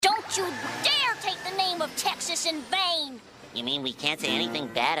Don't you dare take the name of Texas in vain! You mean we can't say anything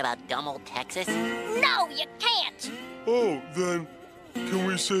bad about dumb old Texas? No, you can't! Oh, then, can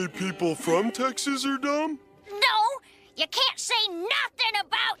we say people from Texas are dumb? No, you can't say nothing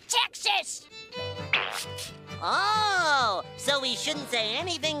about Texas! Oh, so we shouldn't say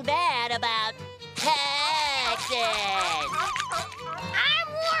anything bad about Texas! I'm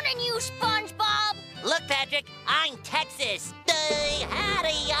warning you, SpongeBob! Look, Patrick, I'm Texas.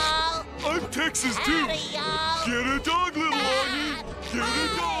 Howdy, y'all. I'm Texas, too. Howdy, y'all. Get a dog, little Arnie. Get a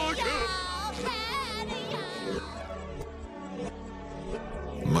dog.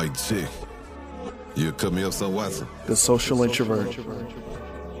 Mike Chick, you cut me up, son Watson. The Social Introvert.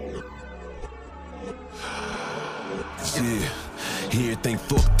 Yeah. Everything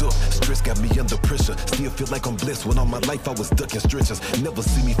fucked up, stress got me under pressure. Still feel like I'm blessed when all my life I was ducking stretchers. Never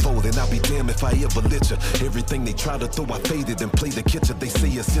see me fold and I'll be damned if I ever let you. Everything they try to throw, I faded and play the catcher. They say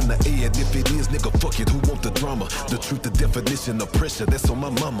it's in the air, and if it is, nigga, fuck it, who want the drama? The truth, the definition of pressure, that's on my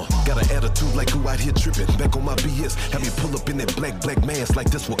mama. Got an attitude like who out here tripping, back on my BS. Have me pull up in that black mask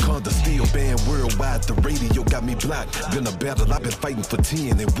like this Wakanda. Still banned worldwide, the radio got me blocked. Been a battle, I've been fighting for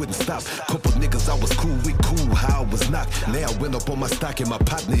 10 and wouldn't stop. Couple niggas I was cool with, how I was knocked. Now I went up on my stock and my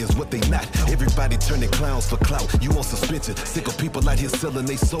partner is what they not. Everybody turning clowns for clout. You on suspension. Sick of people out here selling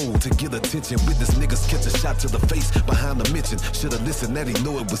they soul to get attention. Witness niggas catch a shot to the face behind the mention. Should've listened, that he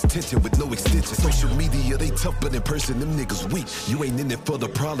know it was tension with no extension. Social media, they tough, but in person, them niggas weak. You ain't in it for the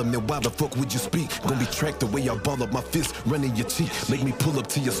problem, then why the fuck would you speak? Gonna be tracked the way I ball up my fist, running your cheek. Make me pull up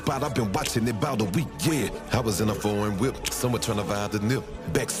to your spot, I've been watching it about a week, yeah. I was in a foreign whip, someone trying to vibe the nip.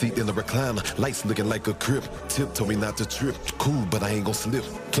 Backseat in the recliner, lights looking like a crib. Tip told me not to trip, cool, but I ain't gon' slip.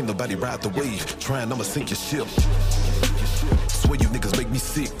 Can't nobody ride the wave, trying I'ma sink your ship. Swear you niggas make me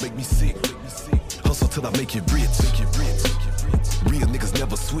sick. Hustle till I make it rich. Real niggas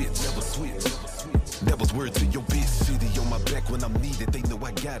never switch. That was word to your bitch. City on my back when I'm needed, they know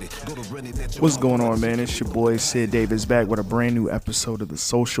I got it. Go to running at your. What's going on, man? It's your boy Sid Davis back with a brand new episode of the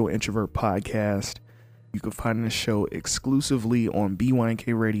Social Introvert Podcast. You can find this show exclusively on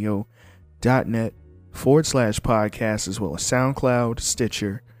bynkradio.net/podcast, as well as SoundCloud,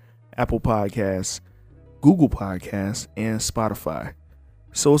 Stitcher, Apple Podcasts, Google Podcasts, and Spotify.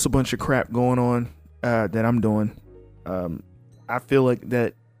 So it's a bunch of crap going on that I'm doing. I feel like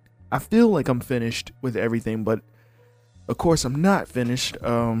I'm finished with everything, but of course I'm not finished.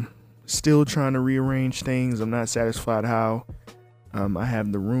 Still trying to rearrange things. I'm not satisfied how I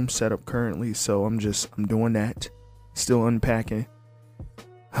have the room set up currently, so I'm doing that. Still unpacking.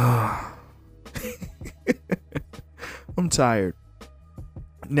 I'm tired.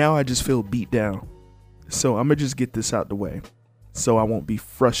 Now I just feel beat down. So I'm going to just get this out the way so I won't be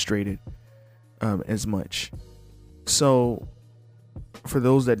frustrated as much. So for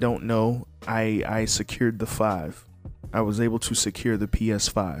those that don't know, I secured the 5. I was able to secure the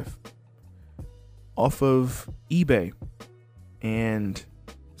PS5 off of eBay. And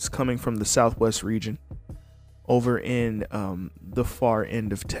it's coming from the Southwest region over in the far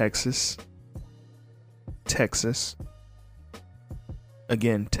end of Texas.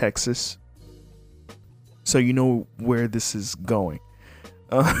 Again, Texas. So you know where this is going.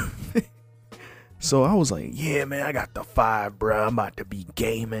 So I was like, yeah, man, I got the 5, bro. I'm about to be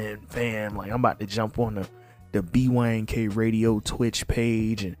gaming, fam. Like, I'm about to jump on the BYNK Radio Twitch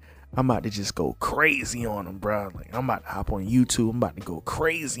page, and I'm about to just go crazy on them, bro. Like, I'm about to hop on YouTube. I'm about to go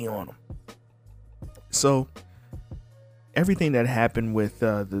crazy on them. So everything that happened with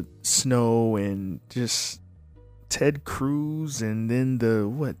the snow and just Ted Cruz, and then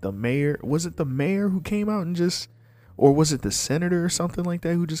the mayor, was it the mayor who came out and just, or was it the senator or something like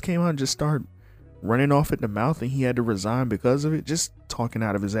that who just came out and just started running off at the mouth and he had to resign because of it? Just talking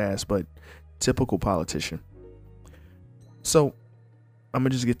out of his ass, but typical politician. So I'm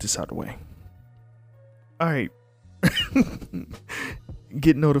gonna just get this out of the way. All right.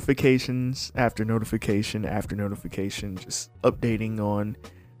 Get notifications after notification after notification, just updating on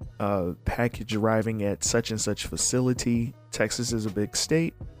package arriving at such and such facility. Texas is a big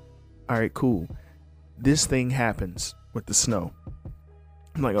state. All right, cool. This thing happens with the snow.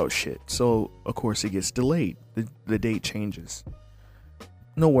 I'm like, oh shit. So of course it gets delayed. The date changes.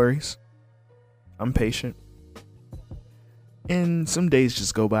 No worries. I'm patient. And some days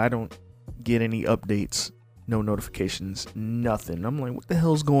just go by. I don't get any updates, no notifications, nothing. I'm like, what the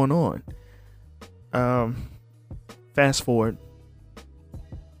hell's going on? Fast forward.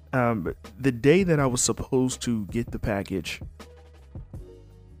 The day that I was supposed to get the package,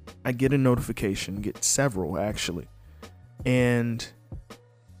 I get a notification, get several actually. And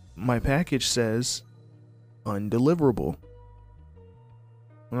my package says undeliverable.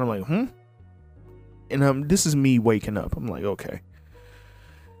 And I'm like, And this is me waking up. I'm like, okay,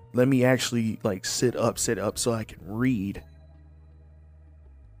 let me actually like sit up so I can read.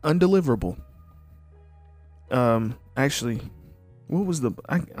 Undeliverable. Actually, what was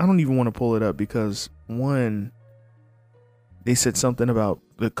I don't even want to pull it up because one, they said something about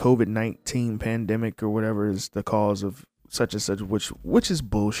the COVID-19 pandemic or whatever is the cause of such and such, which is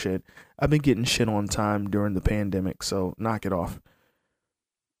bullshit. I've been getting shit on time during the pandemic, so knock it off.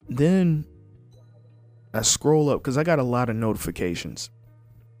 Then I scroll up because I got a lot of notifications.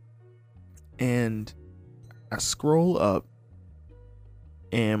 And I scroll up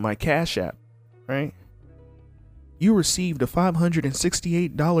and my Cash App, right? You received a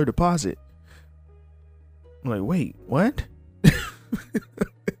 $568 deposit. I'm like, wait, what?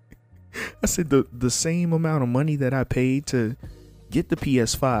 I said the same amount of money that I paid to get the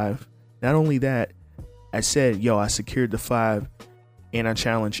PS5. Not only that, I said, yo, I secured the 5 and I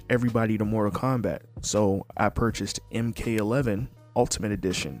challenged everybody to Mortal Kombat. So I purchased MK11 Ultimate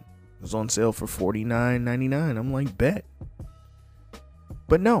Edition. It was on sale for $49.99. I'm like, bet.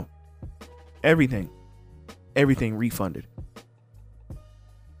 But no, everything refunded.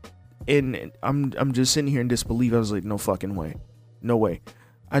 And I'm just sitting here in disbelief. I was like, no fucking way. No way.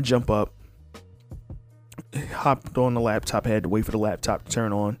 I jump up, hopped on the laptop, had to wait for the laptop to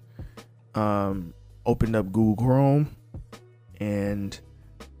turn on. Opened up Google Chrome, and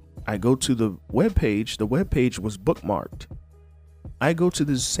I go to the webpage. The webpage was bookmarked. I go to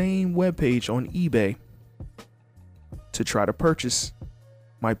the same webpage on eBay to try to purchase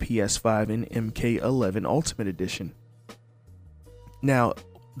my PS5 and MK11 Ultimate Edition. Now,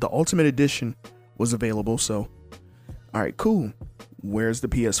 the Ultimate Edition was available, so all right, cool. Where's the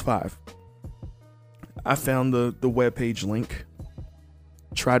PS5? I found the webpage link,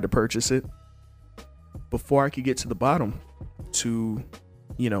 tried to purchase it. Before I could get to the bottom to,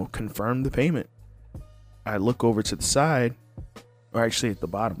 confirm the payment, I look over to the side, or actually at the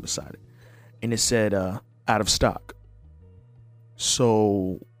bottom beside it, and it said out of stock.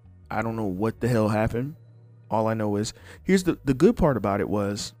 So I don't know what the hell happened. All I know is, here's the good part about it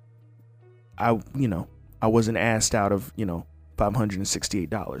was, I wasn't asked out of,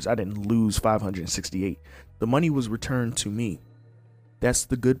 $568. I didn't lose $568. The money was returned to me. That's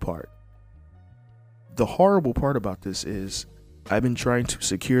the good part. The horrible part about this is I've been trying to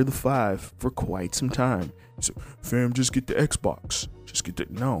secure the 5 for quite some time. So, fam, just get the Xbox.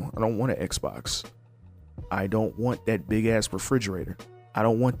 No, I don't want an Xbox. I don't want that big ass refrigerator. I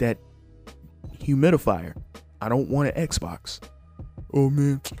don't want that humidifier. I don't want an Xbox. Oh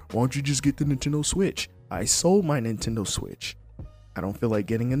man, why don't you just get the Nintendo Switch? I sold my Nintendo Switch. I don't feel like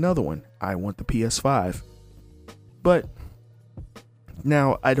getting another one. I want the PS5. But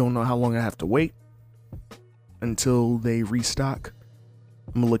now I don't know how long I have to wait until they restock.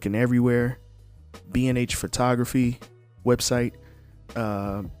 I'm looking everywhere. B&H Photography website.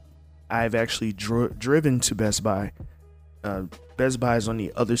 I've actually driven to Best Buy. Best Buy is on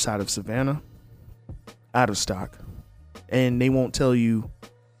the other side of Savannah. Out of stock. And they won't tell you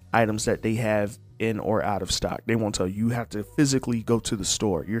items that they have in or out of stock. They won't tell you. You have to physically go to the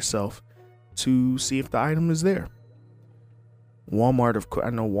store yourself to see if the item is there. Walmart, of course,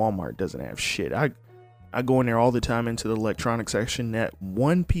 I know Walmart doesn't have shit. I go in there all the time into the electronics section. That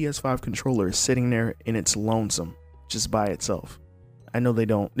one PS5 controller is sitting there and it's lonesome just by itself. I know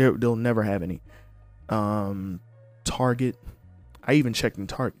they'll never have any. Target, I even checked in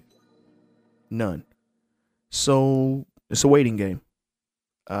Target. None. So it's a waiting game.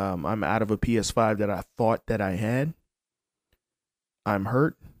 I'm out of a PS5 that I thought that I had. I'm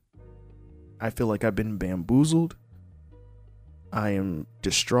hurt. I feel like I've been bamboozled. I am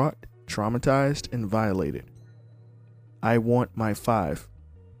distraught, traumatized, and violated. I want my 5.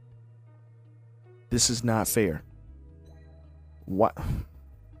 This is not fair. What?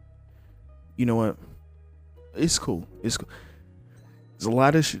 You know what? It's cool. It's cool. There's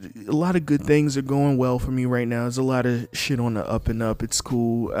a lot of good things are going well for me right now. There's a lot of shit on the up and up. It's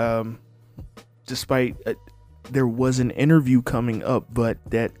cool. Despite there was an interview coming up, but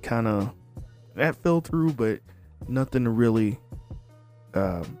that fell through. But nothing to really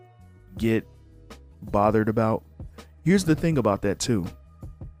get bothered about. Here's the thing about that too.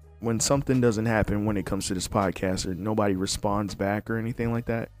 When something doesn't happen when it comes to this podcast, or nobody responds back or anything like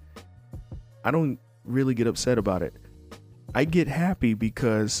that, I don't really get upset about it. I get happy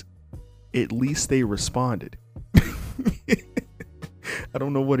because at least they responded. I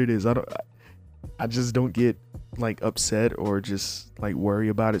don't know what it is. I just don't get like upset or just like worry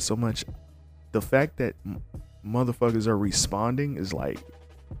about it so much. The fact that motherfuckers are responding is like,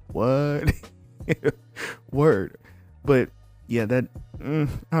 what? Word. But yeah, that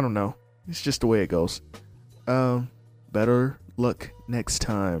I don't know. It's just the way it goes. Better luck next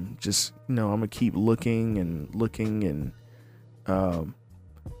time. Just, I'm gonna keep looking and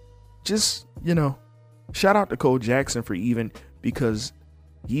just, shout out to Cole Jackson for even, because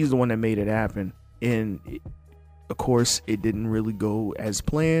he's the one that made it happen. And of course, it didn't really go as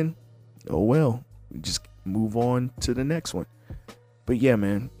planned. Oh well, we just move on to the next one. But yeah,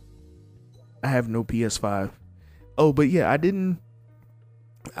 man, I have no PS5. Oh, but yeah, I didn't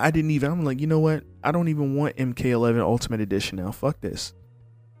even, I'm like, you know what? I don't even want MK11 Ultimate Edition now. Fuck this.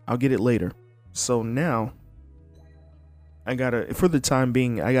 I'll get it later. So now, for the time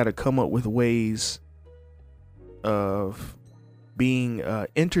being, I gotta come up with ways of being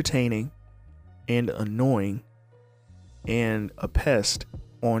entertaining and annoying and a pest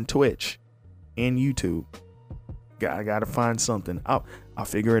on Twitch and YouTube. I gotta find something. I'll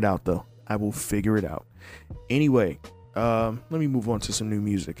figure it out though. I will figure it out. Anyway, let me move on to some new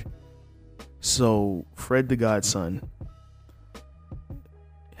music. So Fred the Godson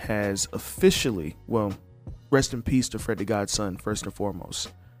has officially, well, rest in peace to Fred the Godson first and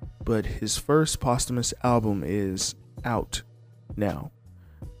foremost, but his first posthumous album is out now.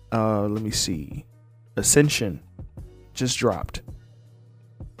 Let me see. Ascension just dropped,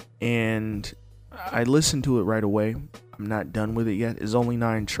 and I listened to it right away. I'm not done with it yet. It's only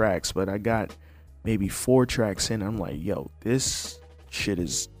 9 tracks, but I got maybe 4 tracks in. I'm like, yo, this shit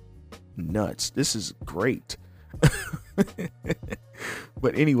is nuts. This is great.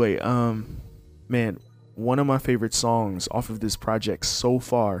 But anyway, man, one of my favorite songs off of this project so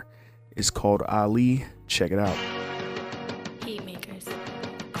far is called Ali. Check it out. Heat makers.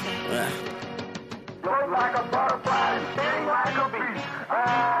 Float like a butterfly, sting like a bee.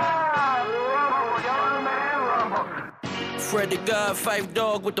 Rumble, young man, rumble. Fred the God, Fife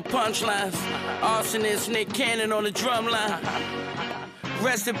Dog with the punchlines. Arsonist, Nick Cannon on the drum line.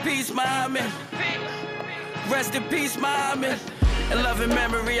 Rest in peace, Muhammad. Rest in peace, Muhammad. In loving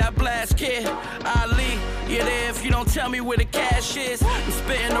memory, I blast kid. Ali, you're there if you don't tell me where the cash is. I'm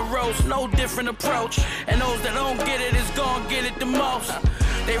spitting the roast, no different approach. And those that don't get it is gon' get it the most.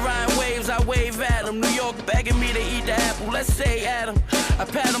 They ride waves, I wave at them. New York begging me to eat the apple, let's say Adam. I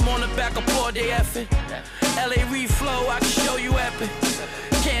pat them on the back of poor day effort. LA reflow, I can show you epic.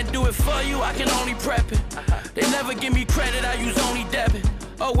 Can't do it for you, I can only prep it. They never give me credit, I use only debit.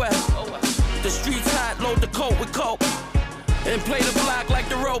 Oh well, the streets hot, load the coat with coke. And play the block like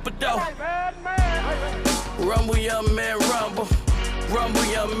the rope-a-dope. Rumble, young man, rumble. Rumble,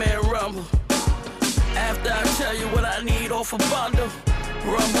 young man, rumble. After I tell you what I need off a bundle.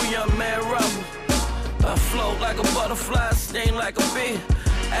 Rumble, young man, rumble. I float like a butterfly, sting like a bee.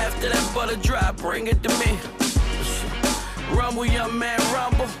 After that butter dry, bring it to me. Rumble, young man,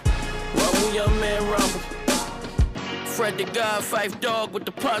 rumble. Rumble, young man, rumble. Fred the God, Fife Dog with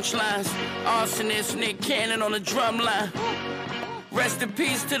the punchlines. Arsonist, Nick Cannon on the drum line. Rest in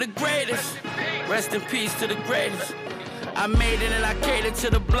peace to the greatest. Rest in peace to the greatest. I made it and I catered to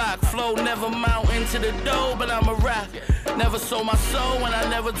the block. Flow never mount into the dough, but I'm a rock. Never sold my soul and I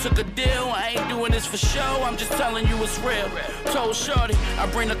never took a deal. I ain't doing this for show, I'm just telling you it's real. Told Shorty, I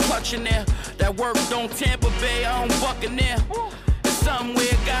bring the clutch in there. That work don't Tampa Bay, I don't Buccaneer. It's somewhere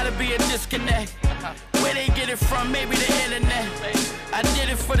gotta be a disconnect. Where they get it from, maybe the internet. I did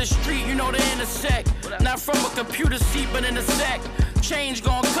it for the street, you know the intersect. Not from a computer seat, but in a sec. Change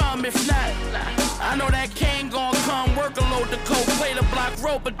gon' come if not. I know that king gon' come, work a load the coke, play the block,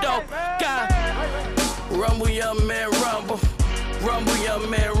 rope-a-dope. God. Rumble, young man, rumble. Rumble, young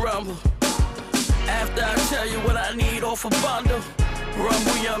man, rumble. After I tell you what I need off a bundle.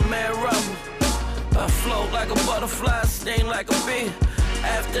 Rumble, young man, rumble. I float like a butterfly, sting like a bee.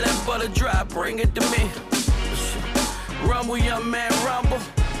 After that butter dry, bring it to me. Rumble, young man, rumble.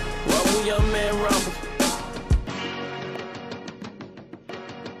 Rumble, young man, rumble.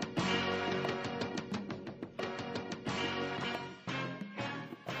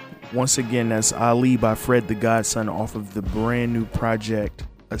 Once again, that's Ali by Fred the Godson off of the brand new project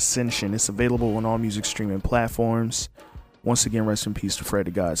Ascension. It's available on all music streaming platforms. Once again, rest in peace to Fred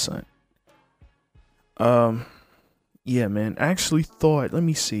the Godson. Yeah, man. I actually thought, let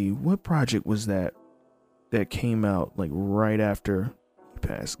me see, what project was that came out like right after he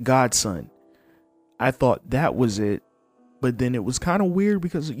passed? Godson. I thought that was it, but then it was kind of weird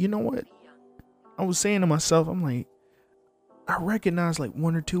because you know what? I was saying to myself, I'm like, I recognize like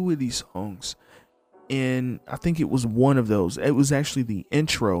 1 or 2 of these songs, and I think it was one of those. It was actually the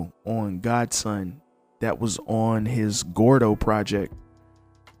intro on Godson that was on his Gordo project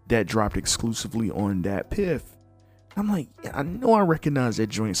that dropped exclusively on Dat Piff. I'm like, yeah, I know I recognize that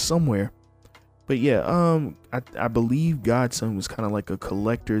joint somewhere, But yeah, I believe Godson was kind of like a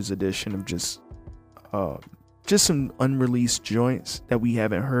collector's edition of just some unreleased joints that we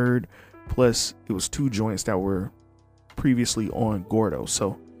haven't heard. Plus, it was 2 joints that were previously on Gordo.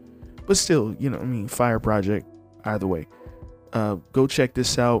 So, but still, you know, I mean, fire project either way. Go check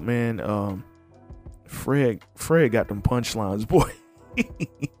this out, man. Fred got them punchlines, boy.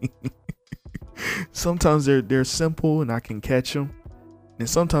 Sometimes they're simple and I can catch them, and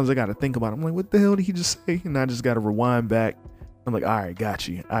sometimes I gotta think about it. I'm like, what the hell did he just say? And I just gotta rewind back. I'm like, all right,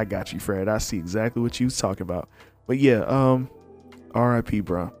 I got you, Fred. I see exactly what you was talking about. But yeah, R.I.P.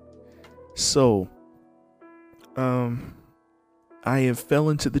 bro. So, I have fell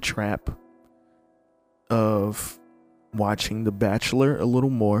into the trap of watching The Bachelor a little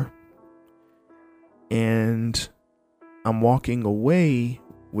more, and I'm walking away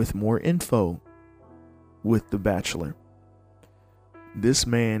with more info with The Bachelor. This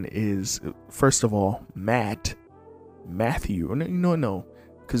man is, first of all, Matthew. No,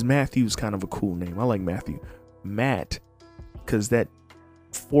 because Matthew is kind of a cool name. I like Matthew. Matt, because that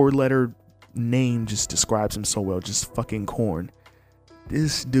 4-letter name just describes him so well. Just fucking corn.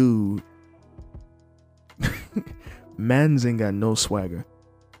 This dude, man's ain't got no swagger.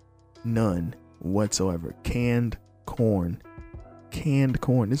 None whatsoever. Canned corn.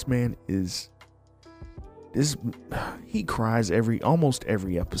 This man is, he cries almost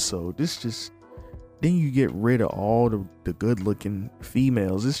every episode. Then you get rid of all the good looking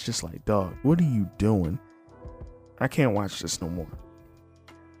females. It's just like, dog, what are you doing? I can't watch this no more.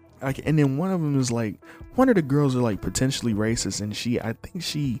 And then one of them is like, one of the girls are like potentially racist, and I think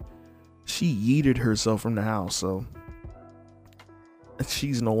she yeeted herself from the house, so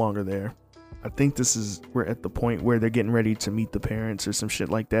she's no longer there. I think we're at the point where they're getting ready to meet the parents or some shit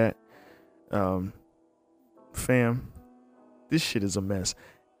like that. Fam, this shit is a mess.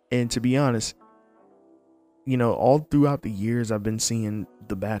 And to be honest, you know, all throughout the years I've been seeing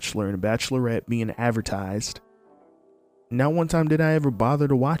The Bachelor and The Bachelorette being advertised. Not one time did I ever bother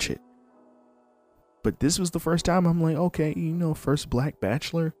to watch it. But this was the first time I'm like, okay, you know, first black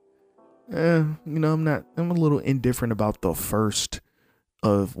bachelor. You know, I'm a little indifferent about the first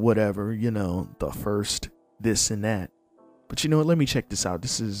of whatever, you know, the first this and that. But you know what, let me check this out.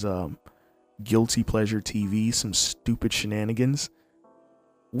 This is Guilty Pleasure TV, some stupid shenanigans.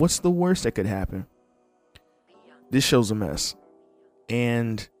 What's the worst that could happen? This show's a mess.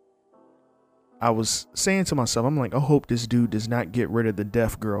 And I was saying to myself, I'm like, I hope this dude does not get rid of the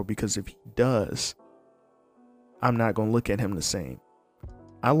deaf girl, because if he does, I'm not going to look at him the same.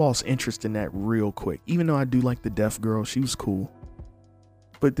 I lost interest in that real quick. Even though I do like the deaf girl, she was cool.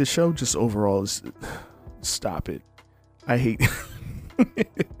 But the show just overall is, stop it. I hate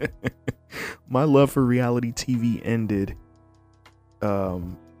my love for reality TV ended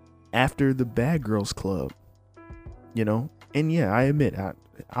after the Bad Girls Club, you know? And yeah, I admit,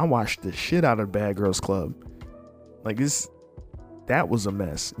 I watched the shit out of Bad Girls Club. Like, that was a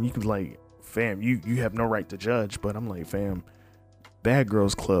mess. And you could like, fam, you have no right to judge, but I'm like, fam, Bad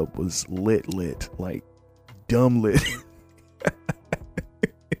Girls Club was lit, like dumb lit.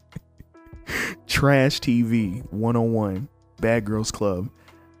 Trash TV 101, Bad Girls Club.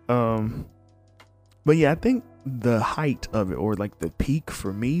 But yeah, I think the height of it, or like the peak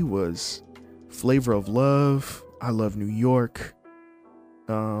for me, was Flavor of Love, I Love New York.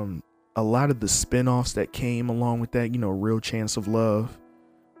 A lot of the spinoffs that came along with that, you know, Real Chance of Love,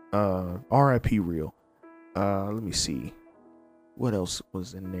 R.I.P. Real. Let me see, what else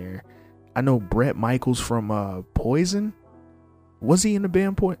was in there. I know Bret Michaels from Poison. Was he in the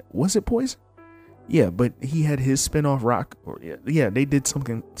band Was it Poison? Yeah, but he had his spinoff Rock. Yeah, they did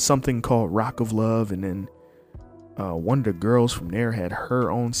something called Rock of Love, and then one of the girls from there had her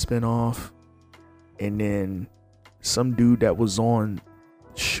own spinoff, and then some dude that was on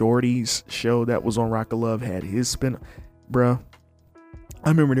Shorty's show that was on Rock of Love had his spin. Bruh, I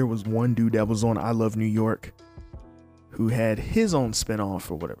remember there was one dude that was on I Love New York who had his own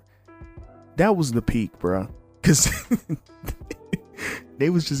spinoff or whatever. That was the peak, bruh, because they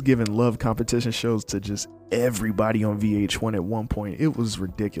was just giving love competition shows to just everybody on VH1 at one point. It was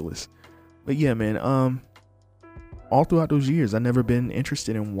ridiculous. But yeah, man, all throughout those years, I've never been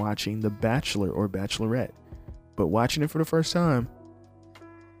interested in watching The Bachelor or Bachelorette. But watching it for the first time,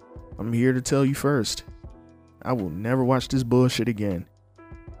 I'm here to tell you first, I will never watch this bullshit again.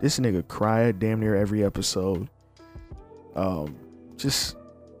 This nigga cried damn near every episode. Just,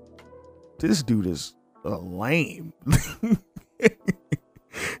 this dude is lame.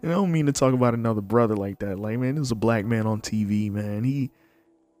 And I don't mean to talk about another brother like that. Like, man, there's a black man on TV, man. He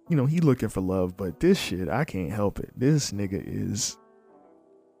looking for love, but this shit, I can't help it. This nigga is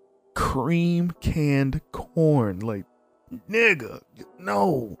cream canned corn. Like, nigga,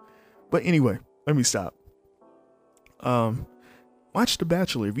 no. But anyway, let me stop. Watch The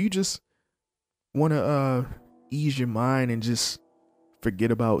Bachelor. If you just want to ease your mind and just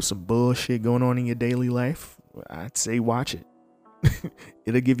forget about some bullshit going on in your daily life, I'd say watch it.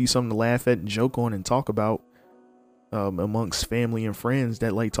 It'll give you something to laugh at and joke on and talk about amongst family and friends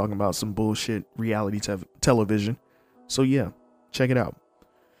that like talking about some bullshit reality television. So yeah, check it out.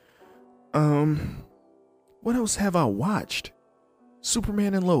 What else have I watched?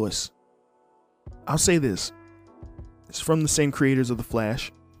 Superman and Lois. I'll say this. It's from the same creators of The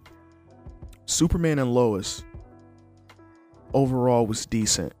Flash. Superman and Lois overall was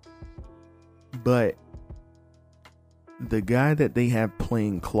decent, but the guy that they have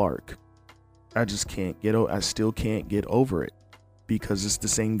playing Clark, I still can't get over it, because it's the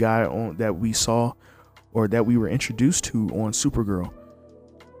same guy that we saw or that we were introduced to on Supergirl.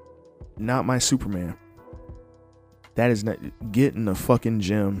 Not my Superman. That is not. Get in the fucking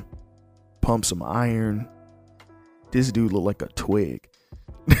gym, pump some iron. This dude look like a twig.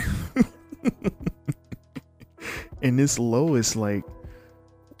 And this Lois, like,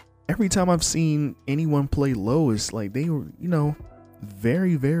 every time I've seen anyone play Lois, like, they were,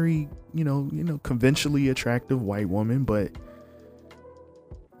 very, very, conventionally attractive white woman, but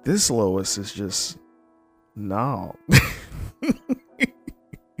this Lois is just, no.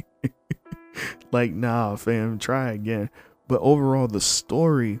 Like, nah, fam, try again. But overall, the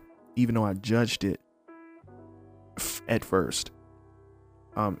story, even though I judged it at first,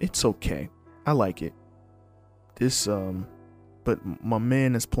 it's okay. I like it. But my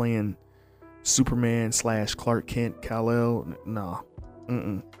man is playing Superman / Clark Kent, Kal-El. Nah,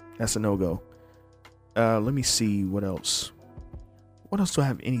 that's a no-go. Let me see what else. What else do I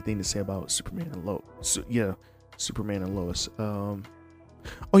have anything to say about Superman and Lois? Superman and Lois.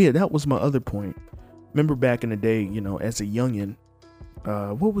 Oh yeah, that was my other point. Remember back in the day, as a youngin',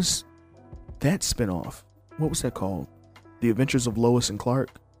 what was that spinoff? What was that called? The Adventures of Lois and Clark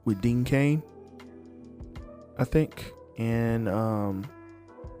with Dean Cain, I think. And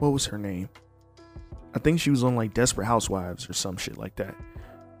what was her name? I think she was on like Desperate Housewives or some shit like that.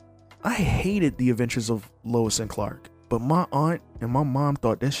 I hated The Adventures of Lois and Clark, but my aunt and my mom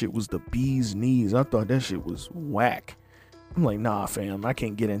thought that shit was the bee's knees. I thought that shit was whack. I'm like, nah, fam, I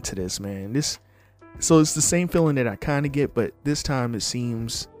can't get into this, man. So it's the same feeling that I kind of get, but this time it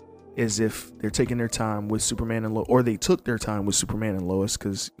seems as if they're taking their time with Superman and Lois, or they took their time with Superman and Lois,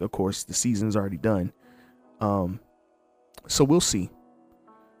 because of course the season's already done. So we'll see.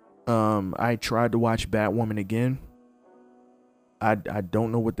 I tried to watch Batwoman again. I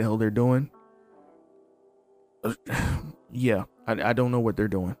don't know what the hell they're doing. Yeah, I don't know what they're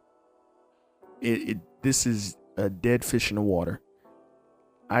doing. This is a dead fish in the water.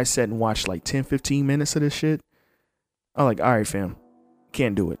 I sat and watched like 10-15 minutes of this shit. I'm like, all right, fam,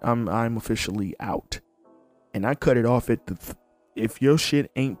 can't do it. I'm officially out. And I cut it off at if your shit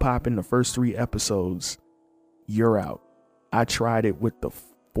ain't popping the first 3 episodes, you're out. I tried it with the 4th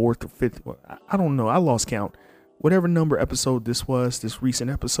or 5th. I don't know. I lost count. Whatever number episode this was, this recent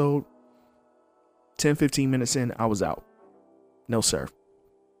episode, 10-15 minutes in, I was out. No, sir.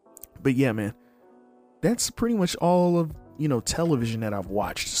 But yeah, man, that's pretty much all of, television that I've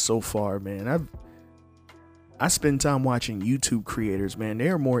watched so far, man. I spend time watching YouTube creators, man.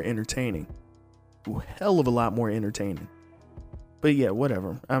 They're more entertaining. Hell of a lot more entertaining. But yeah,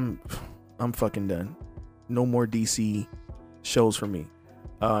 whatever. I'm fucking done. No more DC shows for me.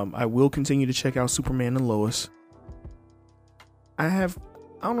 I will continue to check out Superman and Lois. I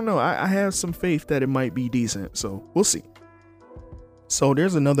don't know. I have some faith that it might be decent, so we'll see. So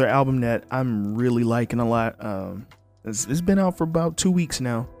there's another album that I'm really liking a lot. It's been out for about 2 weeks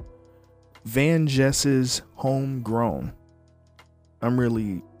now. Van Jess's Homegrown.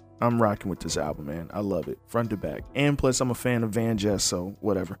 I'm rocking with this album, man. I love it, front to back. And plus, I'm a fan of Van Jess, so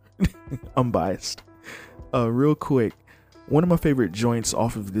whatever. I'm biased. Real quick, one of my favorite joints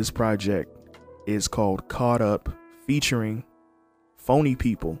off of this project is called Caught Up, featuring Phony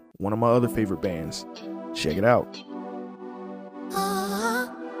People, one of my other favorite bands. Check it out.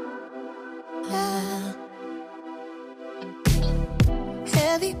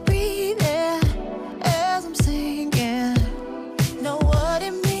 Heavy breathing as I'm singing. Know what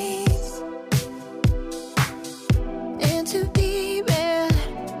it means. In too deep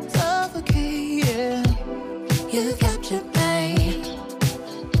and suffocating. You captured me.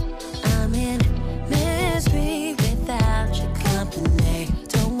 I'm in misery without your company.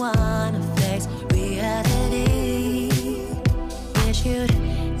 Don't wanna face reality.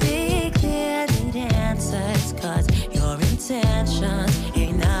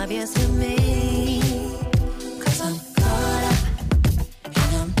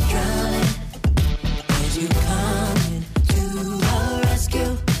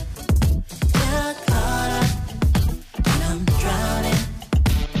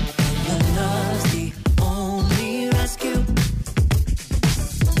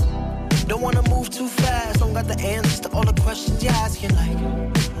 too fast. Don't got the answers to all the questions you're asking. Like,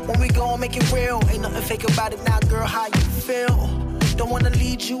 when we gon' make it real, ain't nothing fake about it now, girl. How you feel? Don't wanna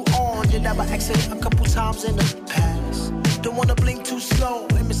lead you on. Did that by accident a couple times in the past. Don't wanna blink too slow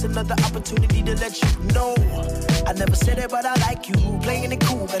and miss another opportunity to let you know. I never said it, but I like you. Playing it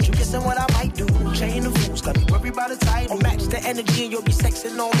cool, got you guessing what I might do. Chain the fools, got me worried about the title. Or match the energy and you'll be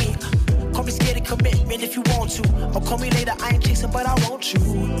sexing on me. Call me scared of commitment if you want to. Or call me later, I ain't chasing, but I want you.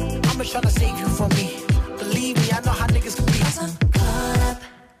 I'm just trying to save you from me. Believe me, I know how niggas can be. 'Cause I'm caught up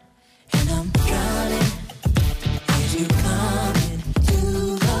and I'm drowning. Is you coming to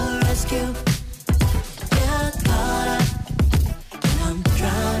the rescue? Yeah, caught up and I'm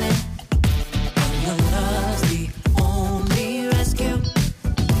drowning. And your love's the only rescue.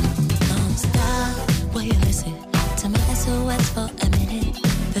 Don't stop, will you listen to my SOS for a minute?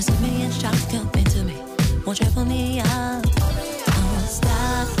 There's a million shots coming to me. Won't you pull me up? Don't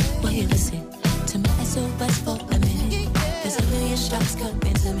stop, will you listen to my SOS for a minute? There's a million shots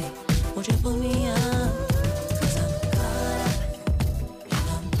coming to me. Won't you pull me up? 'Cause I'm caught up and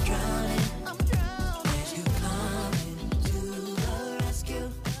I'm drowning. Is you coming to the rescue?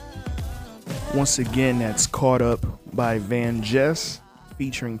 Once again, that's Caught Up by Van Jess,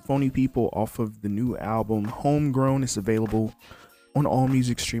 featuring Phony People off of the new album Homegrown. It's available on all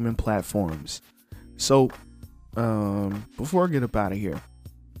music streaming platforms. So, before I get up out of here,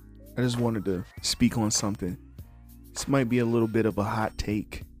 I just wanted to speak on something. This might be a little bit of a hot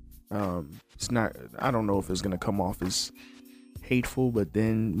take. It's not, I don't know if it's going to come off as hateful, but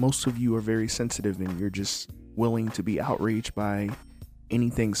then most of you are very sensitive and you're just willing to be outraged by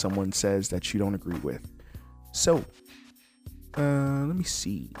anything someone says that you don't agree with. So, let me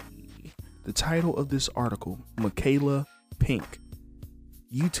see. The title of this article, Michaela Pink,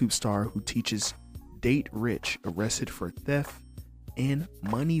 YouTube star who teaches Date Rich, arrested for theft and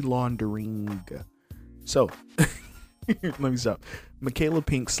money laundering. So, let me stop. Michaela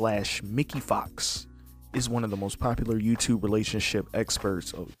Pink / Mickey Fox is one of the most popular YouTube relationship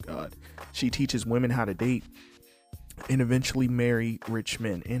experts. Oh God. She teaches women how to date and eventually marry rich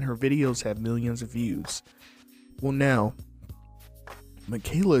men, and her videos have millions of views. Well, now,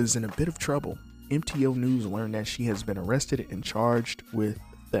 Michaela is in a bit of trouble. MTO News learned that she has been arrested and charged with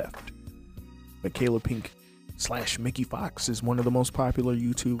theft. Michaela Pink / Mickey Fox is one of the most popular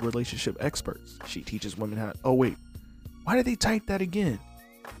YouTube relationship experts. She teaches women how... Oh, wait. Why did they type that again?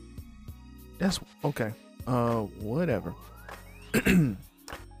 That's... Okay. Whatever.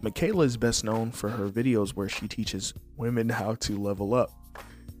 Michaela is best known for her videos where she teaches women how to level up,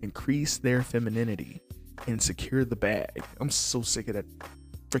 increase their femininity, and secure the bag. I'm so sick of that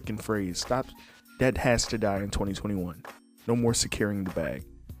freaking phrase. Stop. That has to die in 2021. No more securing the bag.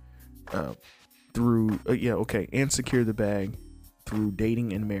 And secure the bag through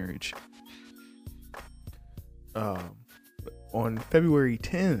dating and marriage. On February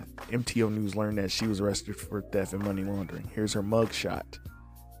 10th, MTO News learned that she was arrested for theft and money laundering. Here's her mugshot.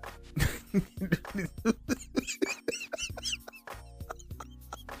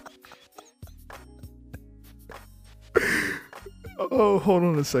 Oh, hold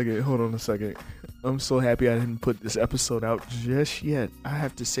on a second. I'm so happy I didn't put this episode out just yet. I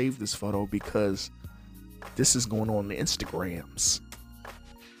have to save this photo because this is going on the Instagrams.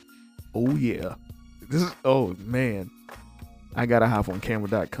 Oh yeah. Oh man. I gotta hop on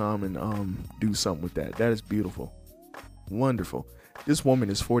camera.com and do something with that. That is beautiful. Wonderful. This woman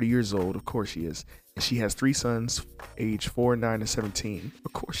is 40 years old. Of course she is. And she has 3 sons, age 4, 9, and 17.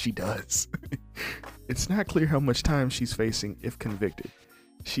 Of course she does. It's not clear how much time she's facing if convicted.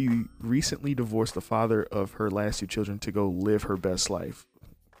 She recently divorced the father of her last 2 children to go live her best life.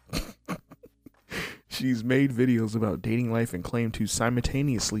 She's made videos about dating life and claimed to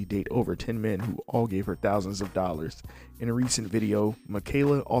simultaneously date over 10 men who all gave her thousands of dollars. In a recent video,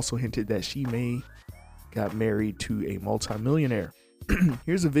 Michaela also hinted that she may got married to a multimillionaire.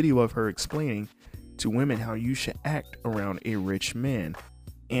 Here's a video of her explaining to women how you should act around a rich man.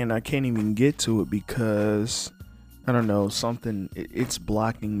 And I can't even get to it because, I don't know, it's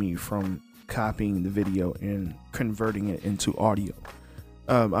blocking me from copying the video and converting it into audio.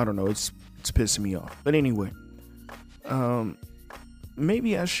 I don't know, it's pissing me off. But anyway,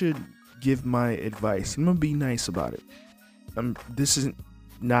 maybe I should give my advice. I'm gonna be nice about it. This isn't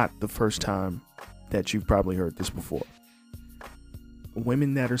not the first time that you've probably heard this before.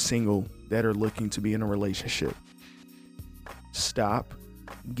 Women that are single, that are looking to be in a relationship, stop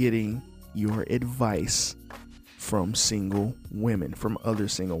getting your advice from single women, from other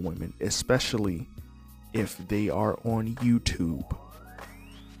single women, especially if they are on YouTube.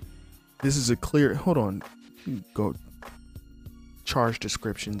 This is a clear, hold on, go charge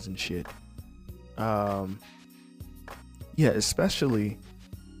descriptions and shit. Yeah, especially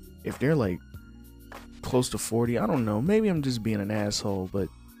if they're like close to 40. I don't know. Maybe I'm just being an asshole, but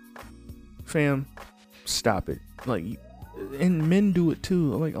fam, stop it. Like, and men do it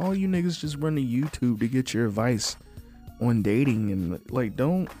too. Like, all you niggas just run to YouTube to get your advice on dating, and like,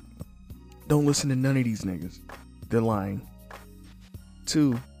 don't listen to none of these niggas. They're lying.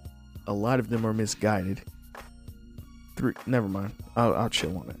 2, a lot of them are misguided. 3, never mind. I'll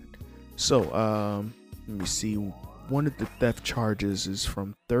chill on that. So, let me see. One of the theft charges is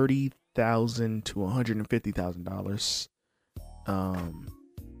from $30,000 to $150,000.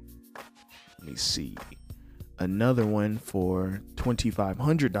 Let me see. Another one for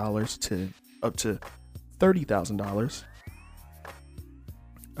 $2,500 to up to $30,000.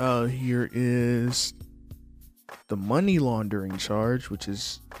 Here is the money laundering charge, which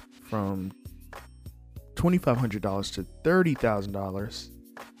is from $2,500 to $30,000.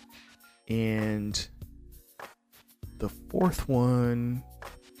 And the fourth one,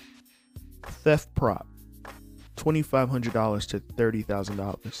 theft prop, $2,500 to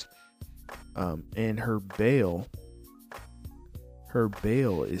 $30,000. And her bail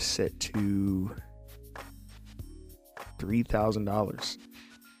is set to $3,000.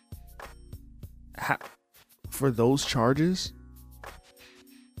 For those charges,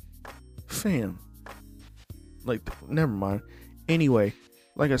 fam, like, never mind. Anyway,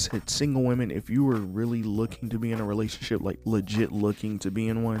 like I said, single women, if you were really looking to be in a relationship, like legit looking to be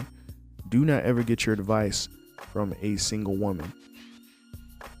in one, do not ever get your advice from a single woman,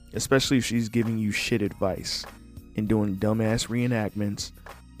 especially if she's giving you shit advice and doing dumbass reenactments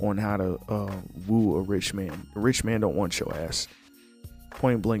on how to woo a rich man. A rich man don't want your ass.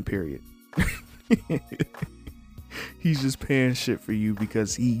 Point blank, period. He's just paying shit for you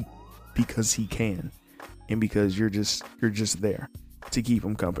because he can, and because you're just there to keep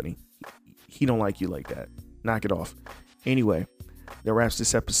him company. He don't like you like that. Knock it off. Anyway, that wraps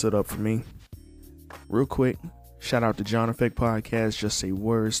this episode up for me. Real quick, shout out to John Effect Podcast, Just Say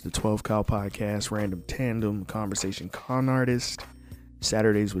Words, the 12 Cow Podcast, Random Tandem, Conversation Con Artist,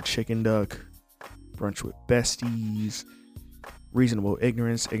 Saturdays with Chicken Duck, Brunch with Besties, Reasonable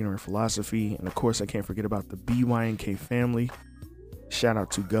Ignorance, Ignorant Philosophy, and of course I can't forget about the BYNK family. Shout out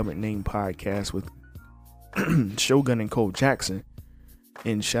to Government Name Podcast with Shogun and Cole Jackson,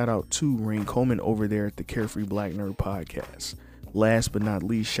 and shout out to Rain Coleman over there at the Carefree Black Nerd Podcast. Last but not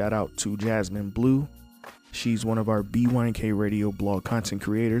least, shout out to Jasmine Blue. She's one of our BYNK Radio blog content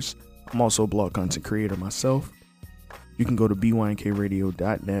creators. I'm also a blog content creator myself. You can go to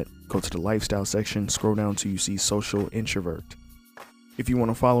bynkradio.net, go to the lifestyle section, scroll down till you see Social Introvert. If you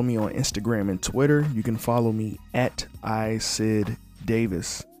want to follow me on Instagram and Twitter, you can follow me at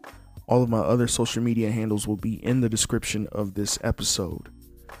iSidDavis. All of my other social media handles will be in the description of this episode.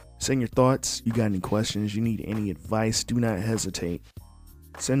 Send your thoughts. You got any questions? You need any advice? Do not hesitate.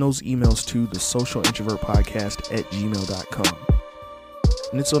 Send those emails to the socialintrovertpodcast@gmail.com.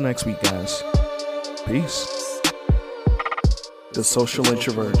 And until next week, guys. Peace. The Social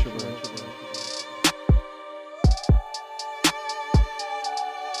Introvert.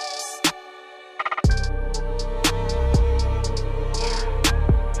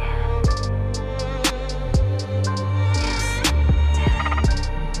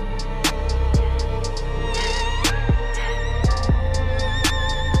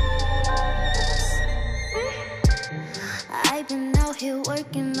 I've been out here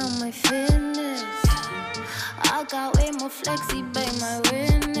working on my fitness. I got way more flexi, babe, my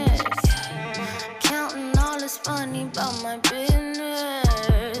witness. Counting all this money about my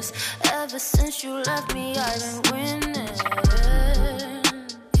business. Ever since you left me, I've been winning.